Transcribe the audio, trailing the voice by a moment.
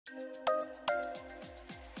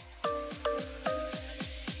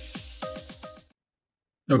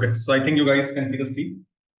Okay, so I think you guys can see the screen.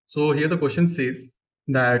 So here the question says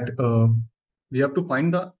that we have to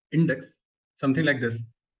find the index, something like this.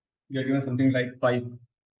 We are given something like 5.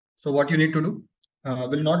 So what you need to do,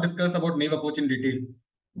 we'll not discuss about naive approach in detail,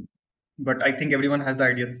 but I think everyone has the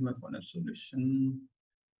idea. This is my final solution.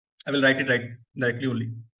 I will write it directly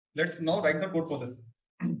only. Let's now write the code for this.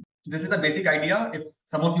 This is the basic idea. If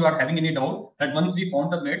some of you are having any doubt, that once we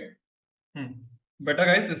found the mid, better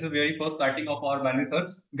guys, this is very first starting of our binary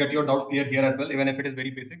search. Get your doubts clear here as well, even if it is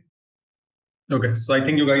very basic. Okay, so I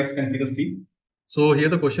think you guys can see the screen. So here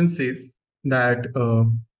the question says that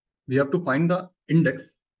we have to find the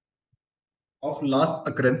index of last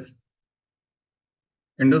occurrence,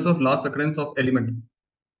 of element,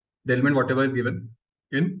 the element whatever is given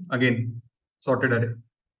in, again, sorted array.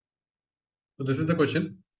 So this is the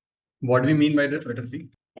question. What do we mean by this? Let us see.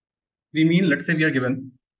 We mean, let's say we are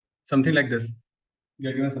given something like this. We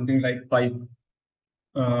are given something like 5.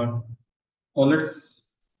 Or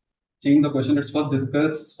let's change the question. Let's first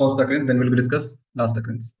discuss first occurrence, then we'll discuss last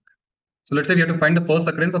occurrence. So let's say we have to find the first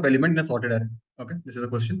occurrence of element in a sorted array. Okay, this is the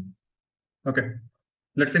question. Okay,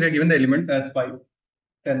 let's say we are given the elements as 5,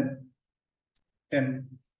 10, 10,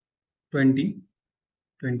 20,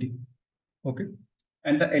 20. Okay,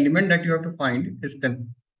 and the element that you have to find is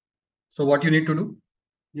 10. So what you need to do?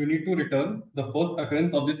 You need to return the first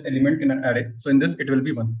occurrence of this element in an array. So in this, it will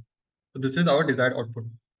be 1. So this is our desired output.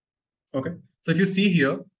 Okay, so if you see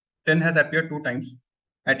here, 10 has appeared 2 times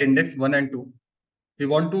at index 1 and 2. We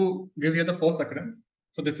want to give here the first occurrence.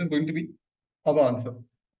 So this is going to be our answer.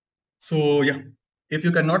 So yeah, if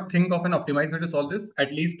you cannot think of an optimized way to solve this,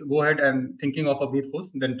 at least go ahead and thinking of a brute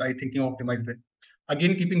force, then try thinking of optimized way.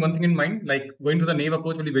 Again, keeping one thing in mind, like going to the naive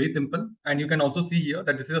approach will be very simple. And you can also see here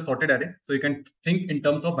that this is a sorted array. So you can think in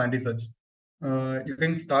terms of binary search. You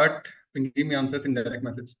can start pinging me answers in direct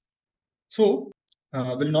message. So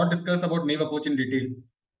we'll not discuss about naive approach in detail,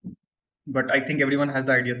 but I think everyone has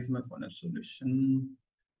the idea. This is my final solution.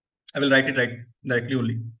 I will write it directly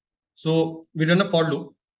only. So we run a for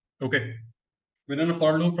loop. Okay. We run a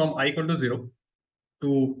for loop from I equal to 0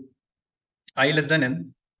 to I less than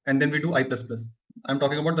n, and then we do I plus plus. I'm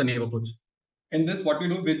talking about the naive approach. In this, what we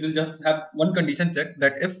do, we will just have one condition check,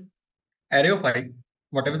 that if array of I,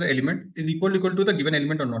 whatever the element, is equal to the given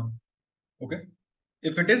element or not. Okay.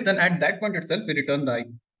 If it is, then at that point itself, we return the I.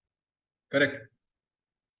 Correct.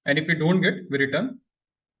 And if we don't get, we return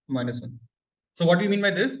 -1. So what we mean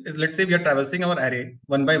by this is, let's say we are traversing our array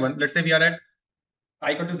one by one. Let's say we are at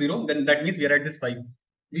I equal to 0, then that means we are at this 5.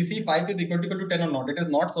 We see 5 is equal to 10 or not. It is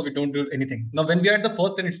not, so we don't do anything. Now, when we are at the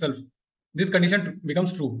first 10 itself, this condition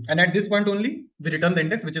becomes true. And at this point only, we return the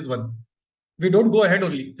index, which is 1. We don't go ahead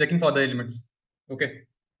only checking for the elements. Okay.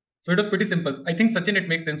 So it was pretty simple. I think, Sachin, it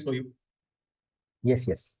makes sense for you. Yes,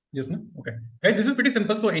 yes. Yes, no? Okay. Guys, this is pretty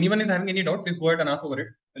simple. So anyone is having any doubt, please go ahead and ask over it.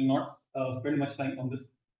 We'll not spend much time on this.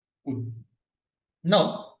 Cool.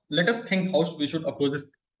 Now, let us think how we should approach this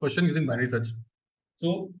question using binary search.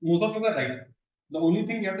 So most of you are right. The only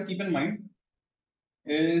thing you have to keep in mind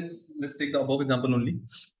is, let's take the above example only.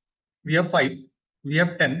 We have 5, we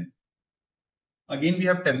have 10, again we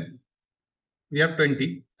have 10, we have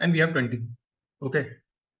 20, and we have 20. Okay.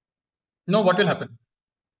 Now what will happen?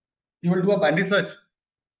 You will do a binary search,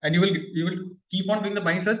 and you will keep on doing the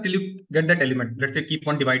binary search till you get that element. Let's say keep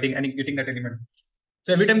on dividing and getting that element.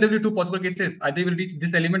 So every time there will be 2 possible cases. Either you will reach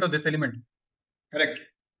this element or this element. Correct.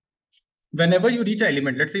 Whenever you reach an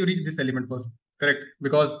element, let's say you reach this element first. Correct.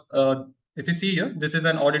 Because if you see here, this is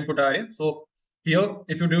an odd input array. So here,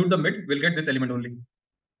 if you do the mid, we'll get this element only.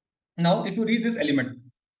 Now, if you reach this element,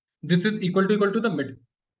 this is equal to the mid.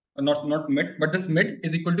 Not mid, but this mid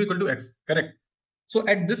is equal to x. Correct. So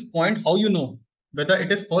at this point, how you know whether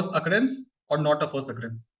it is first occurrence or not a first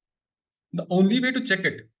occurrence? The only way to check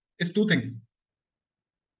it is 2 things.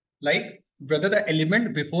 Like whether the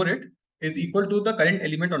element before it is equal to the current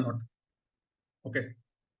element or not. Okay.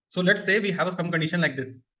 So let's say we have some condition like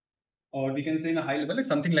this, or we can say in a high level, like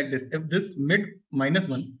something like this. If this mid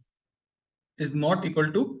 -1 is not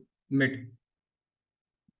equal to mid,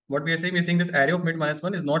 what we are saying this array of mid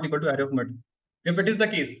 -1 is not equal to array of mid. If it is the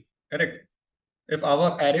case, correct. If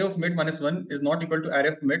our array of mid -1 is not equal to array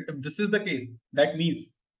of mid, if this is the case, that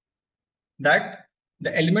means that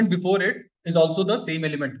the element before it is also the same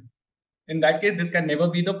element. In that case, this can never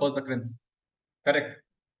be the first occurrence. Correct.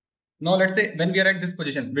 Now, let's say when we are at this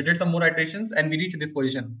position, we did some more iterations and we reach this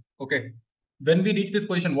position. Okay. When we reach this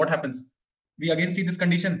position, what happens? We again see this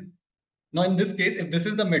condition. Now, in this case, if this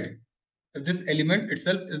is the mid, if this element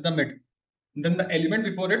itself is the mid, then the element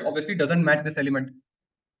before it obviously doesn't match this element.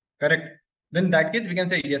 Correct. Then in that case, we can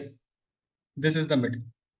say, yes, this is the mid.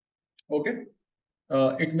 Okay.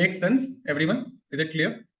 It makes sense, everyone? Is it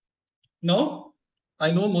clear? Now,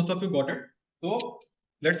 I know most of you got it. So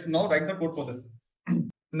let's now write the code for this.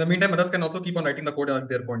 In the meantime, others can also keep on writing the code at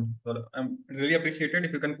their point. So I'm really appreciated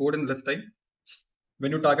if you can code in less time.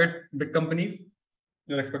 When you target big companies,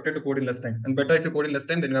 you're expected to code in less time. And better if you code in less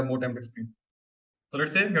time, then you have more time to explain. So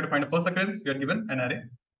let's say we have to find a first occurrence. We are given an array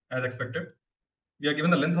as expected. We are given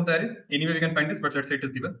the length of the array. Anyway, we can find this, but let's say it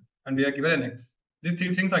is given. And we are given an x. These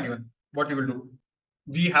three things are given. What we will do?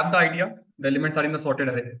 We have the idea. The elements are in the sorted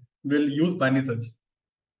array. We'll use binary search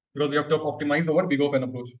because we have to optimize over big of an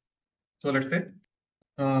approach. So let's say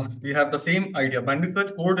we have the same idea. Binary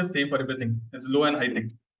search code is same for everything. It's low and high thing.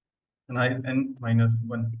 And high n minus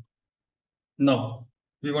 1. Now,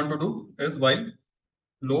 we want to do is while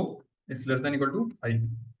low is less than equal to high.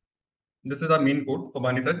 This is our main code for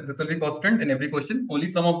binary search. This will be constant in every question.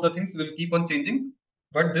 Only some of the things will keep on changing,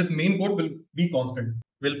 but this main code will be constant.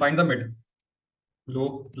 We'll find the mid.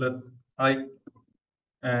 Low plus high,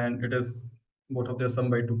 and it is both of their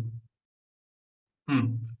sum by 2.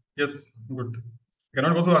 Yes, good. I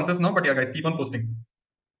cannot go through answers now, but yeah, guys, keep on posting.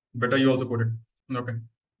 Better you also code it. Okay.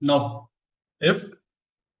 Now, if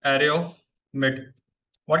array of mid,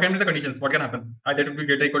 what can be the conditions? What can happen? Either it will be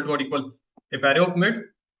greater, equal to, or equal. If array of mid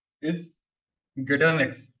is greater than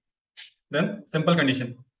x, then simple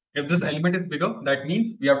condition. If this element is bigger, that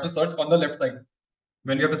means we have to search on the left side.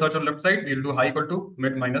 When we have to search on the left side, we will do high equal to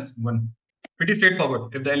mid minus 1. Pretty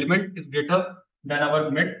straightforward. If the element is greater than our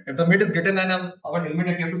mid, if the mid is greater than our element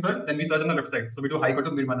that we have to search, then we search on the left side. So we do high equal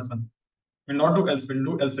to mid minus 1. We'll not do else, we'll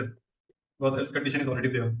do else if. Because else condition is already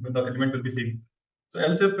there, when the element will be same. So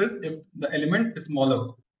else if is if the element is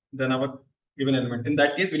smaller than our given element. In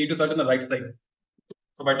that case, we need to search on the right side.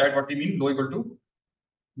 So by that, what we mean, low equal to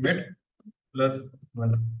mid plus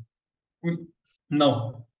 1. Cool.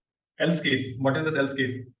 Now, else case. What is this else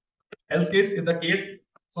case? Else case is the case.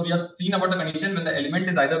 So we have seen about the condition when the element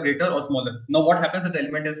is either greater or smaller. Now, what happens if the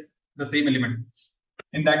element is the same element?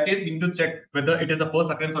 In that case, we need to check whether it is the first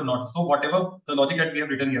occurrence or not. So whatever the logic that we have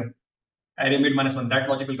written here, array mid minus 1, that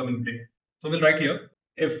logic will come into play. So we'll write here,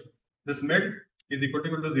 if this mid is equal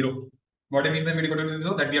to 0. What I mean by mid equal to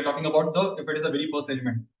 0, that we are talking about the if it is the very first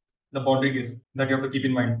element, the boundary case that you have to keep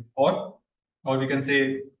in mind. Or we can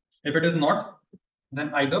say, if it is not,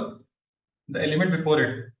 then either the element before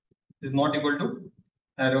it is not equal to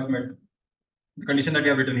array of mid, the condition that we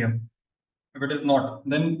have written here. If it is not,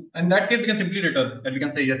 then in that case we can simply return that we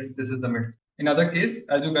can say yes, this is the mid. In other case,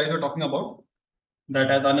 as you guys were talking about,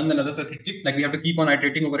 that as Anand and others keep, like we have to keep on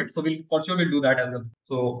iterating over it. So we'll for sure we'll do that as well.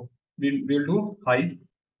 So we'll do high.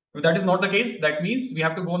 If that is not the case, that means we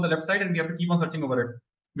have to go on the left side and we have to keep on searching over it.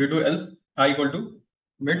 We'll do else I equal to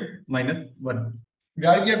mid minus 1.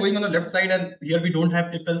 Why we are going on the left side and here we don't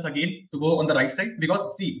have if else again to go on the right side?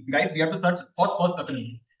 Because see, guys, we have to search for first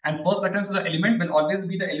occurrence. And first occurrence of the element will always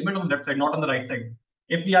be the element on the left side, not on the right side.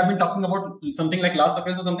 If we have been talking about something like last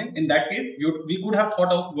occurrence or something, in that case, we could have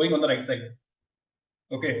thought of going on the right side.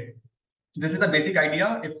 Okay. This is the basic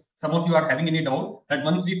idea. If some of you are having any doubt that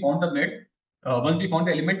once we found the mid, once we found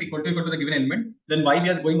the element equal to the given element, then why we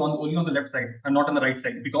are going on only on the left side and not on the right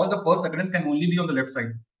side? Because the first occurrence can only be on the left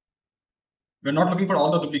side. We're not looking for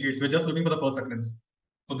all the duplicates. We're just looking for the first occurrence.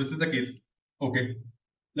 So this is the case. Okay.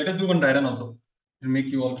 Let us do one diagram also to make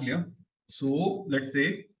you all clear. So let's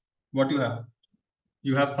say what you have.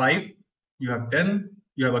 You have 5, you have 10,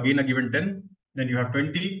 you have again a given 10, then you have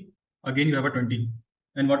 20, again you have a 20.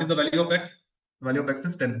 And what is the value of x? The value of x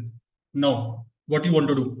is 10. Now, what you want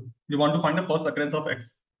to do? You want to find the first occurrence of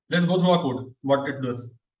x. Let's go through our code, what it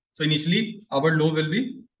does. So initially, our low will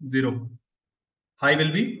be 0. High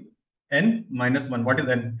will be n minus 1. What is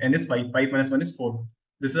n? N is 5. 5 minus 1 is 4.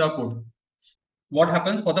 This is our code. What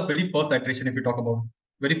happens for the very first iteration if you talk about?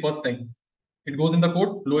 Very first time. It goes in the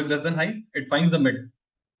code, low is less than high. It finds the mid.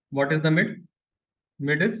 What is the mid?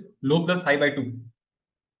 Mid is low plus high by 2.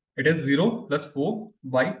 It is 0 plus 4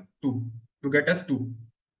 by 2 to get as 2.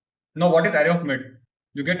 Now, what is array of mid?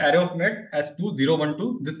 You get array of mid as 2, 0, 1,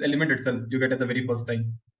 2. This element itself you get at the very first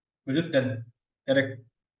time, which is 10. Correct.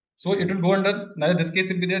 So it will go under, neither this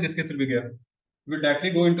case will be there, this case will be there. We will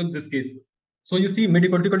directly go into this case. So you see mid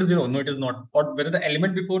equal to 0. No, it is not. Or whether the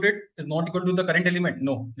element before it is not equal to the current element.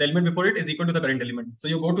 No, the element before it is equal to the current element. So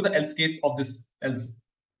you go to the else case of this else.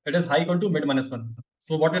 It is high equal to mid minus 1.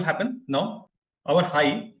 So what will happen now? Our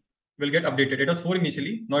high will get updated. It was 4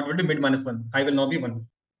 initially. Now it will be mid minus 1. High will now be 1.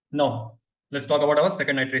 Now let's talk about our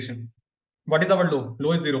second iteration. What is our low?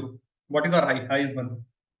 Low is 0. What is our high? High is 1.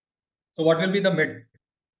 So what will be the mid?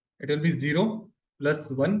 It will be 0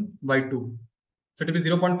 plus 1 by 2. So it will be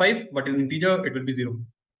 0.5, but in integer, it will be 0.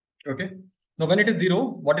 Okay. Now, when it is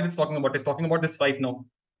 0, what it is talking about? It's talking about this 5 now.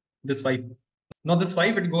 This 5. Now, this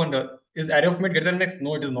 5 it go under. Is array of mid greater than x?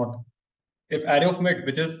 No, it is not. If array of mid,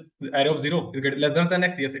 which is the array of 0, is lesser than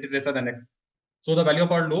x, yes, it is lesser than x. So the value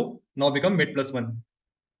of our low now become mid plus 1.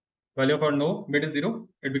 Value of our no mid is 0.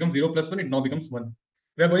 It becomes 0 plus 1. It now becomes 1.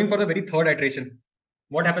 We are going for the very third iteration.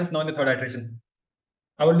 What happens now in the third iteration?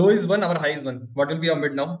 Our low is 1. Our high is 1. What will be our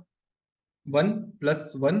mid now? 1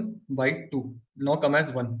 plus 1 by 2 now come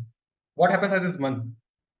as 1. What happens as this 1?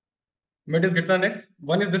 Mid is greater than x.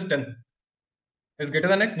 1 is this 10. Is greater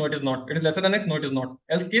than x? No, it is not. It is lesser than x? No, it is not.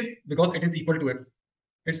 Else case, because it is equal to x.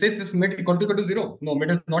 It says this mid equal to 0. No,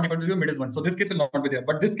 mid is not equal to 0. Mid is 1. So this case will not be there.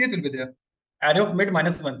 But this case will be there. Array of mid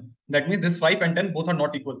minus 1. That means this 5 and 10 both are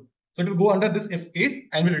not equal. So it will go under this if case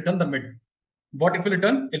and will return the mid. What it will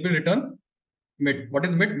return? It will return mid. What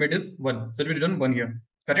is mid? Mid is 1. So it will return 1 here.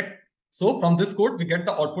 Correct? So from this code, we get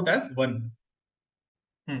the output as 1.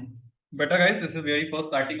 Better guys, this is very first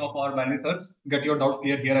starting of our binary search. Get your doubts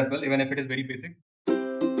clear here as well, even if it is very basic.